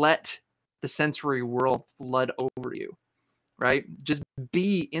just let the sensory world flood over you, right? Just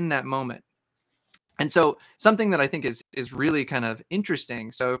be in that moment. And so something that I think is really kind of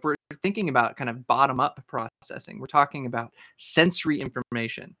interesting. So if we're thinking about kind of bottom up processing, we're talking about sensory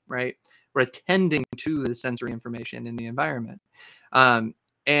information, right? We're attending to the sensory information in the environment. And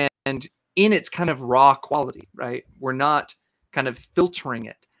in its kind of raw quality, right? We're not kind of filtering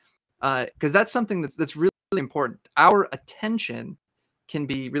it, because that's something that's really, really important. Our attention can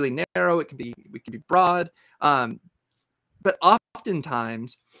be really narrow. We can be broad, but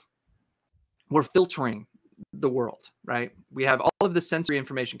oftentimes we're filtering the world, right? We have all of the sensory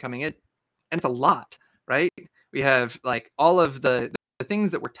information coming in, and it's a lot, right? We have like all of the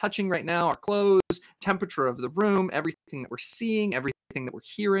things that we're touching right now, our clothes, temperature of the room, everything that we're seeing, everything that we're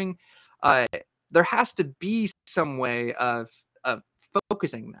hearing. Uh, there has to be some way of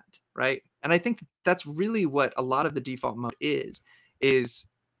focusing that, right? And I think that's really what a lot of the default mode is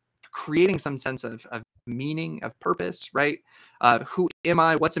creating some sense of meaning, of purpose, right? Who am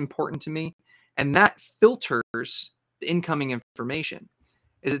I? What's important to me? And that filters the incoming information.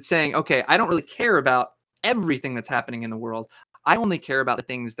 Is it saying, okay, I don't really care about everything that's happening in the world. I only care about the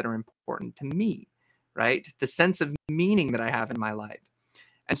things that are important to me, right? The sense of meaning that I have in my life.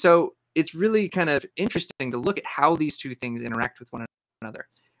 And so it's really kind of interesting to look at how these two things interact with one another.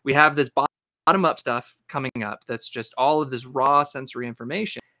 We have this bottom up stuff coming up that's just all of this raw sensory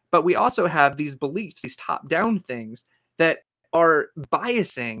information. But we also have these beliefs, these top down things that are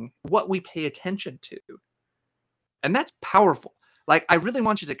biasing what we pay attention to. And that's powerful. Like, I really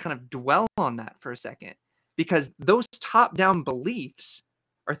want you to kind of dwell on that for a second, because those top down beliefs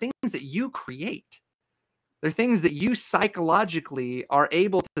are things that you create. They're things that you psychologically are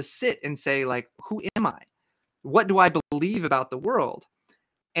able to sit and say, like, who am I? What do I believe about the world?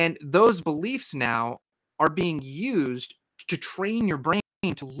 And those beliefs now are being used to train your brain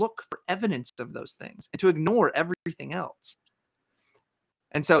to look for evidence of those things and to ignore everything else.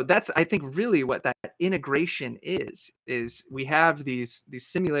 And so that's, I think, really what that integration is we have these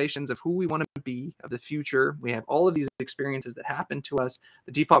simulations of who we want to be, of the future. We have all of these experiences that happen to us.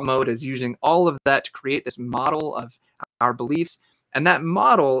 The default mode is using all of that to create this model of our beliefs. And that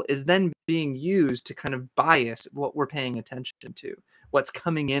model is then being used to kind of bias what we're paying attention to, what's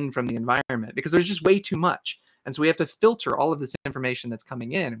coming in from the environment, because there's just way too much. And so we have to filter all of this information that's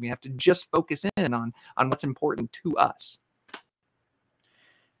coming in, and we have to just focus in on what's important to us.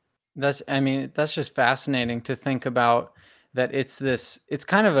 That's just fascinating to think about, that it's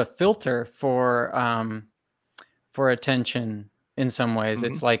kind of a filter for attention in some ways. Mm-hmm.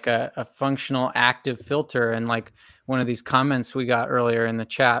 It's like a functional active filter. And like one of these comments we got earlier in the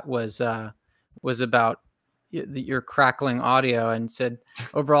chat was about your crackling audio, and said,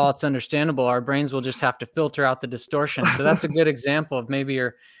 overall, it's understandable. Our brains will just have to filter out the distortion. So that's a good example of maybe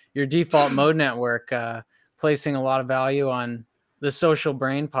your default mode network placing a lot of value on the Social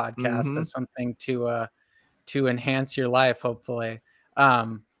Brain podcast. Mm-hmm. As something to enhance your life, hopefully.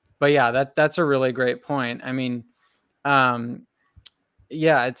 But yeah, that's a really great point. I mean,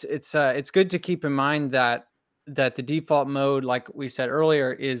 yeah, it's good to keep in mind that the default mode, like we said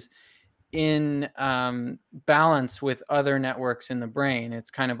earlier, is in balance with other networks in the brain.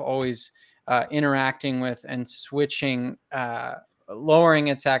 It's kind of always interacting with and switching, lowering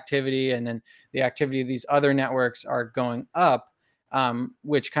its activity, and then the activity of these other networks are going up,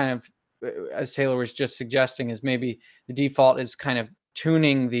 which kind of, as Taylor was just suggesting, is maybe the default is kind of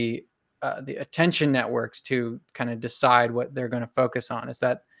tuning the attention networks to kind of decide what they're going to focus on. Is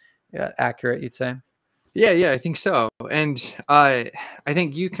that accurate, you'd say? Yeah, I think so. And I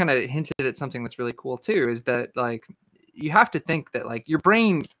think you kind of hinted at something that's really cool too, is that, like, you have to think that, like, your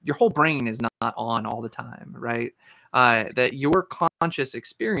whole brain is not on all the time, right? That your conscious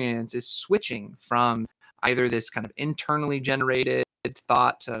experience is switching from either this kind of internally generated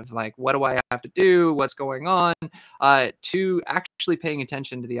thought of, like, what do I have to do, what's going on, to actually paying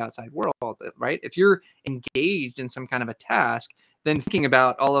attention to the outside world, right? If you're engaged in some kind of a task, then thinking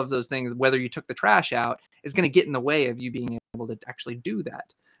about all of those things, whether you took the trash out, is going to get in the way of you being able to actually do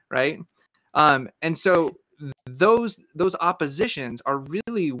that, right? And so those oppositions are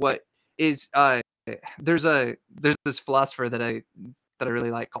really what is. There's this philosopher that I really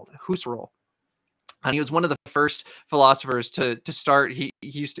like, called Husserl. And he was one of the first philosophers to start. He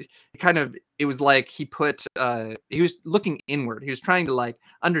used to kind of, it was like he was looking inward. He was trying to, like,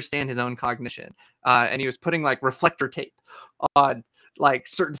 understand his own cognition, and he was putting, like, reflector tape on, like,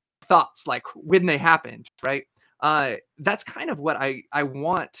 certain thoughts, like, when they happened, right? That's kind of what I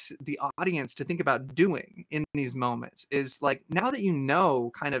want the audience to think about doing in these moments, is, like, now that you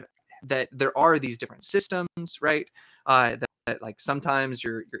know kind of that there are these different systems, right? That, like, sometimes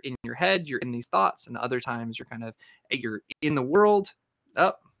you're in your head, you're in these thoughts, and other times you're in the world.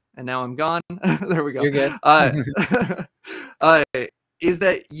 Oh, and now I'm gone. There we go. You're good. Is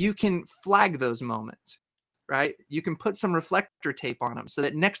that you can flag those moments, right? You can put some reflector tape on them, so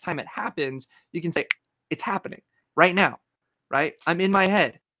that next time it happens, you can say, it's happening right now, right? I'm in my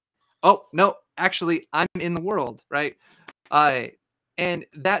head. Oh, no, actually, I'm in the world, right? And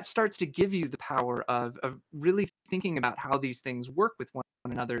that starts to give you the power of really thinking about how these things work with one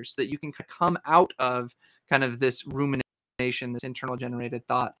another, so that you can come out of kind of this rumination, this internal generated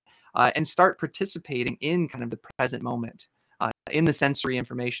thought, and start participating in kind of the present moment, in the sensory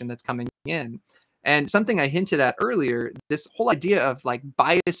information that's coming in. And something I hinted at earlier, this whole idea of, like,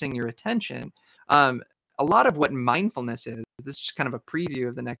 biasing your attention, a lot of what mindfulness is, this is just kind of a preview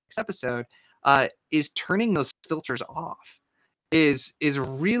of the next episode, is turning those filters off. is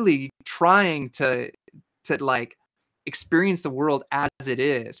really trying to like experience the world as it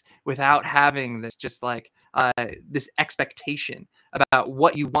is without having this just like this expectation about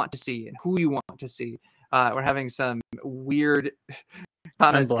what you want to see and who you want to see. We're having some weird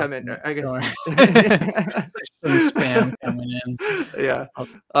comments come in, I guess. There's some spam coming in. Yeah.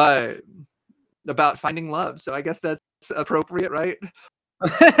 About finding love. So I guess that's appropriate, right?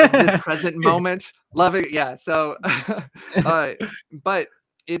 The present moment, loving. Yeah. So, but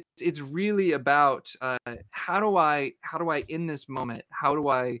it's really about how do I in this moment, how do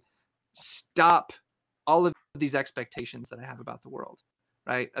I stop all of these expectations that I have about the world,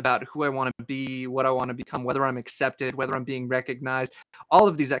 right? About who I want to be, what I want to become, whether I'm accepted, whether I'm being recognized, all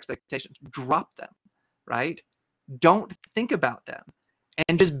of these expectations, drop them, right? Don't think about them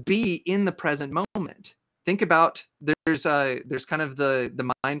and just be in the present moment. Think about there's kind of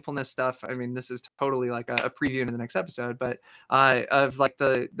the mindfulness stuff. I mean, this is totally like a preview into the next episode, but of like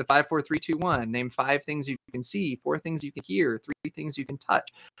the 5, 4, 3, 2, 1. Name 5 things you can see, 4 things you can hear, 3 things you can touch.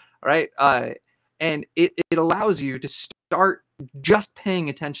 All right. And it allows you to start just paying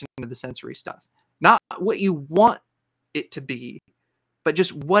attention to the sensory stuff, not what you want it to be, but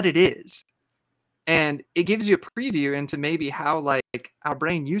just what it is. And it gives you a preview into maybe how like our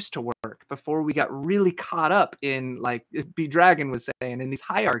brain used to work before we got really caught up in, like B Dragon was saying, in these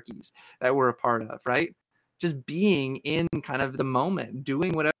hierarchies that we're a part of, right? Just being in kind of the moment,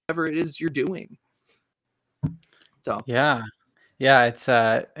 doing whatever it is you're doing. So yeah, it's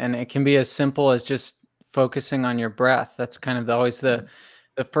and it can be as simple as just focusing on your breath. That's kind of always the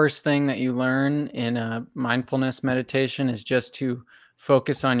first thing that you learn in a mindfulness meditation is just to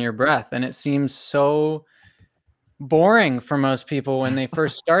focus on your breath. And it seems so boring for most people when they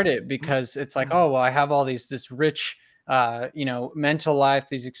first start it, because it's like, oh, well, I have all this rich mental life,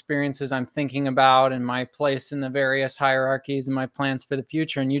 these experiences I'm thinking about, and my place in the various hierarchies and my plans for the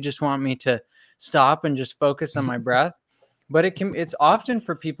future, and you just want me to stop and just focus on my breath. But it's often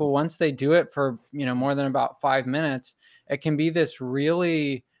for people, once they do it for more than about 5 minutes, it can be this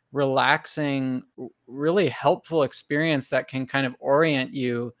really relaxing, really helpful experience that can kind of orient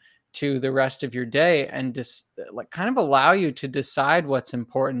you to the rest of your day and just like kind of allow you to decide what's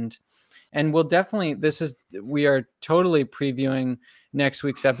important. And we'll definitely, we are totally previewing next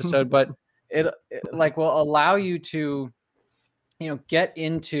week's episode, but it like will allow you to get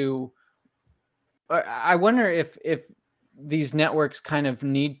into, I wonder if these networks kind of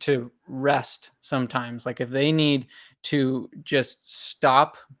need to rest sometimes, like if they need to just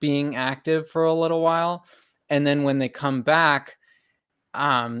stop being active for a little while, and then when they come back,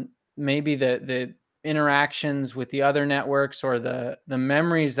 maybe the interactions with the other networks or the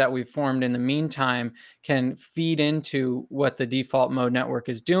memories that we've formed in the meantime can feed into what the default mode network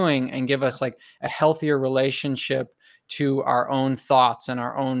is doing and give us like a healthier relationship to our own thoughts and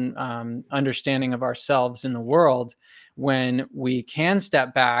our own understanding of ourselves in the world, when we can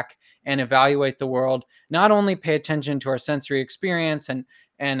step back and evaluate the world, not only pay attention to our sensory experience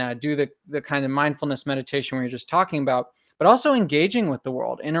and do the kind of mindfulness meditation we were just talking about, but also engaging with the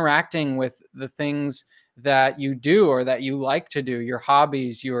world, interacting with the things that you do or that you like to do, your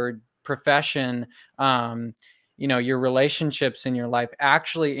hobbies, your profession, your relationships in your life,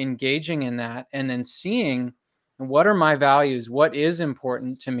 actually engaging in that, and then seeing what are my values, what is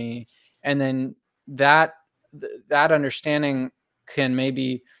important to me. And then that understanding can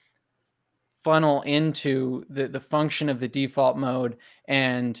maybe funnel into the function of the default mode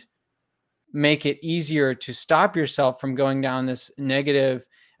and make it easier to stop yourself from going down this negative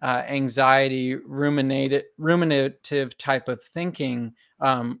anxiety, ruminative type of thinking,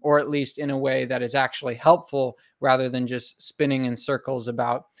 or at least in a way that is actually helpful, rather than just spinning in circles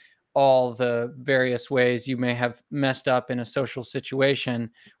about all the various ways you may have messed up in a social situation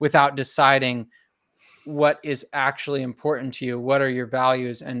without deciding what is actually important to you, what are your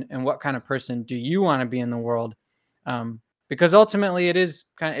values, and what kind of person do you want to be in the world. Because ultimately it is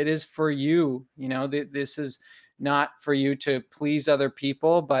for you. This is not for you to please other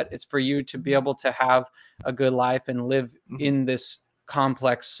people, but it's for you to be able to have a good life and live in this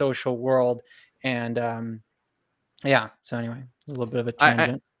complex social world. And so anyway, a little bit of a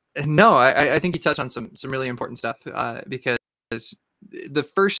tangent. I think you touched on some really important stuff, because the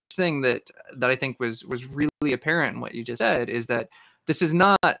first thing that I think was really apparent in what you just said is that this is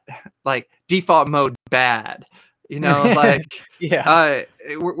not like default mode bad. Like Yeah.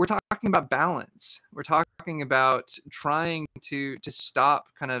 we're talking about balance. We're talking about trying to stop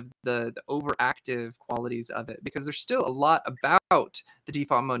kind of the overactive qualities of it, because there's still a lot about the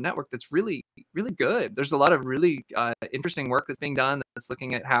default mode network that's really really good. There's a lot of really interesting work that's being done that's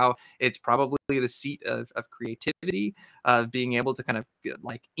looking at how it's probably the seat of creativity, of being able to kind of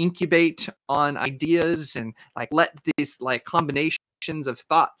like incubate on ideas and like let these like combinations of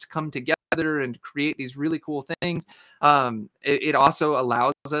thoughts come together and create these really cool things. It also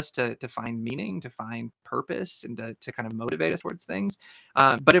allows us to find meaning, to find purpose, and to kind of motivate us towards things.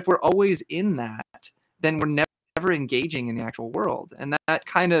 But if we're always in that, then we're never engaging in the actual world. And that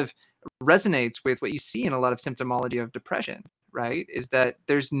kind of resonates with what you see in a lot of symptomology of depression, right? Is that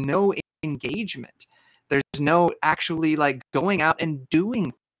there's no engagement. There's no actually like going out and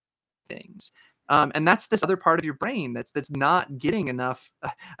doing things. And that's this other part of your brain that's not getting enough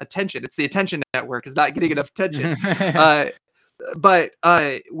attention. It's the attention network is not getting enough attention. But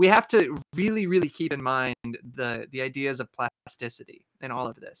we have to really, really keep in mind the ideas of plasticity in all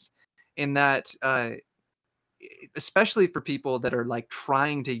of this, in that especially for people that are like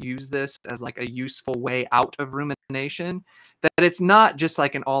trying to use this as like a useful way out of rumination, that it's not just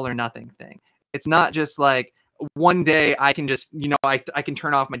like an all or nothing thing. It's not just like one day I can just, I can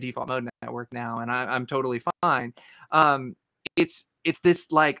turn off my default mode network now and I'm totally fine. It's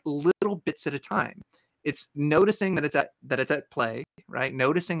this like little bits at a time. It's noticing that it's at play, right?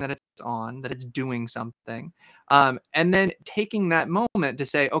 Noticing that it's on, that it's doing something, and then taking that moment to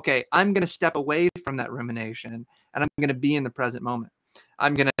say, okay, I'm going to step away from that rumination and I'm going to be in the present moment.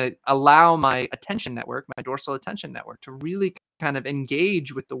 I'm going to allow my attention network, my dorsal attention network, to really kind of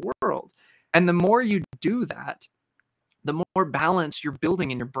engage with the world. And the more you do that, the more balance you're building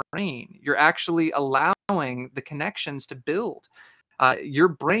in your brain. You're actually allowing the connections to build. Your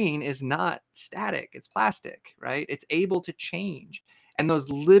brain is not static, it's plastic, right? It's able to change. And those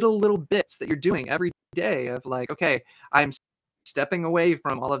little bits that you're doing every day of like, okay, I'm stepping away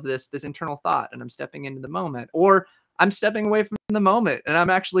from all of this internal thought and I'm stepping into the moment, or I'm stepping away from the moment and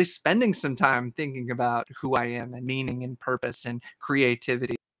I'm actually spending some time thinking about who I am and meaning and purpose and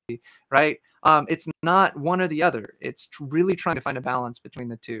creativity, right? It's not one or the other. It's really trying to find a balance between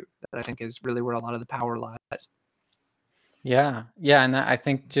the two that I think is really where a lot of the power lies. Yeah, yeah, and I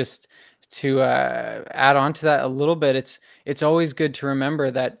think just to add on to that a little bit, it's always good to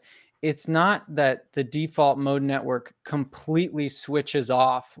remember that it's not that the default mode network completely switches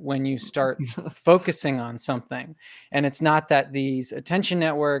off when you start focusing on something, and it's not that these attention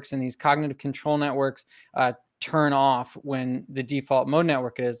networks and these cognitive control networks turn off when the default mode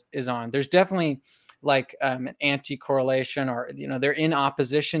network is on. There's definitely like an anti-correlation, or they're in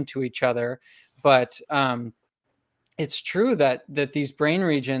opposition to each other, but it's true that these brain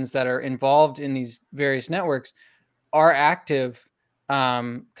regions that are involved in these various networks are active,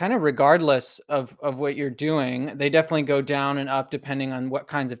 kind of regardless of what you're doing. They definitely go down and up depending on what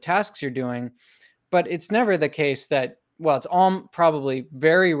kinds of tasks you're doing, but it's never the case that, well, it's all probably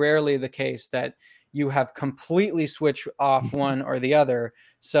very rarely the case that you have completely switched off one or the other.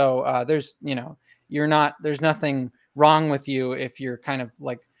 So there's nothing wrong with you if you're kind of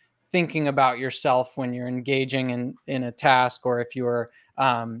like thinking about yourself when you're engaging in a task, or if you're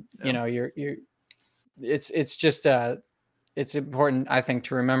you're it's just it's important, I think,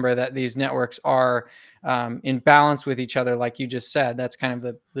 to remember that these networks are in balance with each other, like you just said. That's kind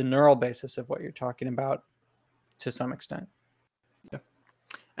of the neural basis of what you're talking about to some extent. Yeah.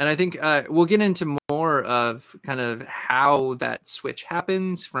 And I think we'll get into more of kind of how that switch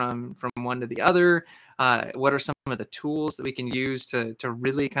happens from one to the other. What are some of the tools that we can use to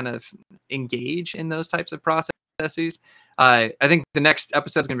really kind of engage in those types of processes? I think the next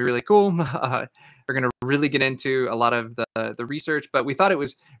episode is going to be really cool. We're going to really get into a lot of the research, but we thought it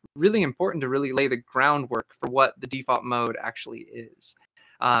was really important to really lay the groundwork for what the default mode actually is.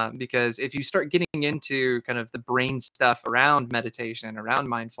 Because if you start getting into kind of the brain stuff around meditation, around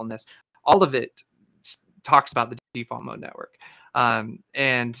mindfulness, all of it talks about the default mode network. And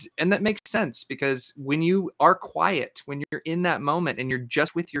that makes sense, because when you are quiet, when you're in that moment and you're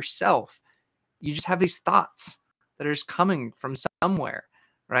just with yourself, you just have these thoughts that are just coming from somewhere,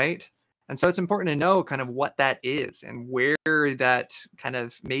 right? And so it's important to know kind of what that is and where that kind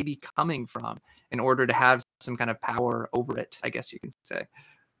of may be coming from in order to have some kind of power over it, I guess you can say.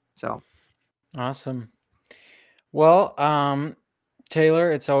 So Awesome. Well,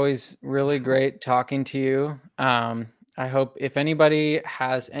 Taylor, it's always really great talking to you. I hope if anybody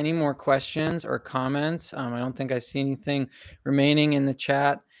has any more questions or comments, I don't think I see anything remaining in the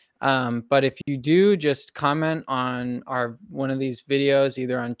chat. But if you do, just comment on one of these videos,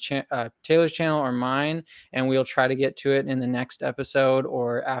 either on Taylor's channel or mine, and we'll try to get to it in the next episode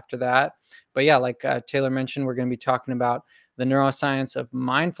or after that. But yeah, like Taylor mentioned, we're going to be talking about the neuroscience of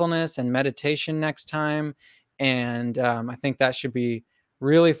mindfulness and meditation next time. And I think that should be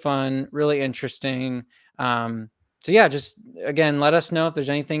really fun, really interesting. So yeah, just again, let us know if there's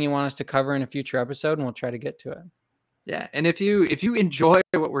anything you want us to cover in a future episode, and we'll try to get to it. Yeah, and if you enjoy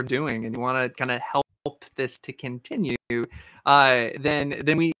what we're doing and you want to kind of help this to continue,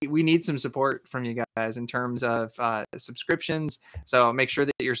 then we need some support from you guys in terms of subscriptions. So make sure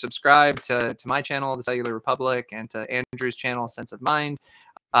that you're subscribed to my channel, The Cellular Republic, and to Andrew's channel, Sense of Mind.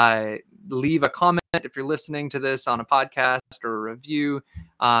 Leave a comment if you're listening to this on a podcast or a review.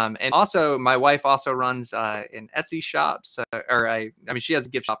 And also, my wife also runs an Etsy shop. So, I mean, she has a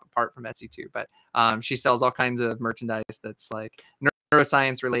gift shop apart from Etsy too, but she sells all kinds of merchandise that's like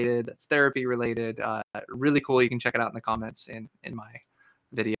neuroscience related, that's therapy related. Really cool. You can check it out in the comments in my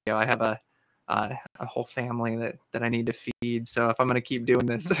video. I have a whole family that I need to feed. So if I'm going to keep doing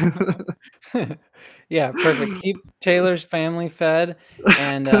this. Yeah, perfect. Keep Taylor's family fed,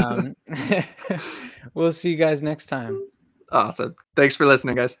 and we'll see you guys next time. Awesome. Thanks for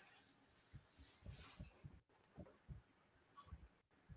listening, guys.